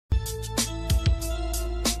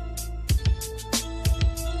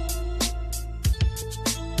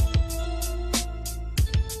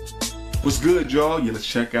What's good, y'all? Yeah, let's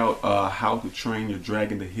check out How to Train Your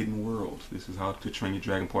Dragon: The Hidden World. This is How to Train Your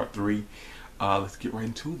Dragon Part 3. Let's get right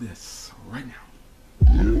into this right now.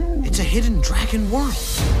 It's a hidden dragon world.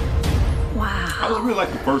 Wow. I really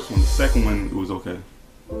like the first one. The second one, it was okay.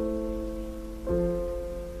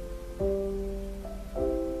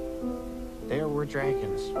 There were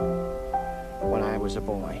dragons when I was a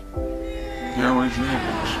boy. There were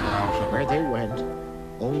dragons. Where they went,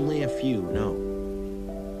 only a few know.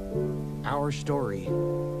 Our story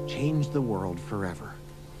changed the world forever.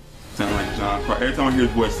 Sound like John Cryer. Every time I hear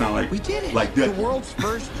his voice, sound like We did it. Like the that. world's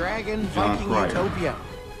first dragon John Viking Cryer. utopia.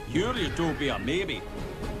 Your utopia, maybe.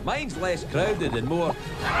 Mine's less crowded and more...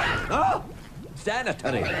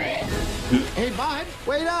 sanitary. Hey, bud,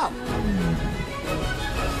 wait up.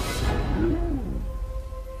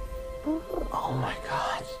 Oh my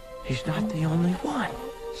God, he's not the only one.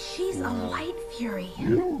 She's a light fury.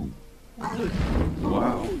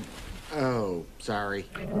 Wow. Oh, sorry.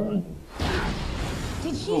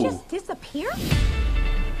 Did she just disappear? Okay.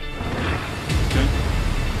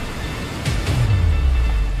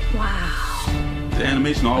 Wow. The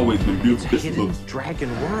animation always been beautiful. It's a This hidden looks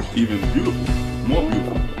dragon world. even beautiful. More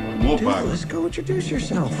beautiful. More Dude, vibrant. let's go introduce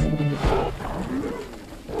yourself.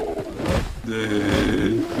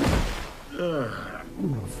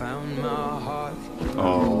 Found my heart.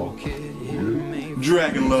 Oh.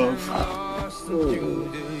 Dragon love.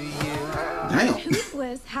 Damn.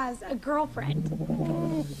 Toothless has a girlfriend.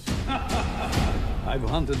 I've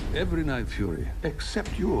hunted every night, Fury,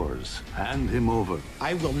 except yours. Hand him over.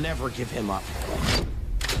 I will never give him up.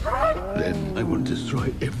 Then I will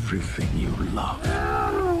destroy everything you love.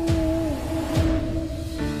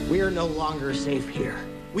 We are no longer safe here.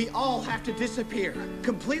 We all have to disappear,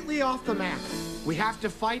 completely off the map. We have to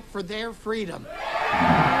fight for their freedom.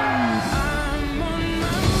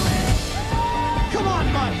 Come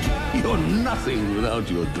on, bud! You're nothing without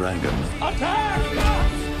your dragon.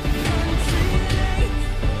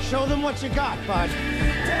 Show them what you got, bud.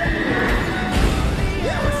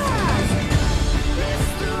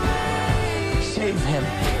 Save him.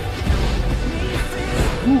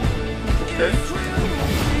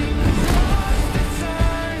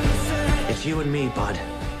 It's you and me, bud.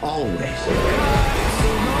 Always.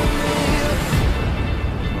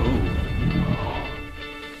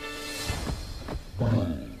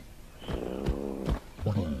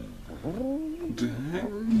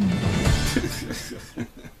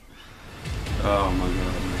 Oh my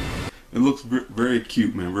god, man. It looks very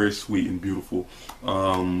cute, man. Very sweet and beautiful.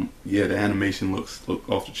 Yeah, the animation looks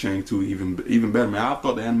off the chain too. Even better, man. I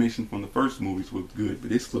thought the animation from the first movies was good, but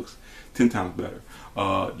this looks 10 times better.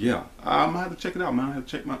 Yeah, I might have to check it out, man. I have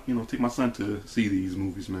to check take my son to see these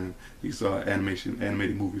movies, man. These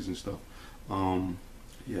animated movies and stuff.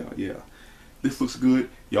 Yeah. This looks good.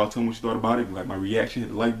 Y'all tell me what you thought about it. Like my reaction,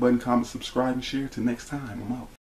 hit the like button, comment, subscribe, and share. Till next time, I'm out.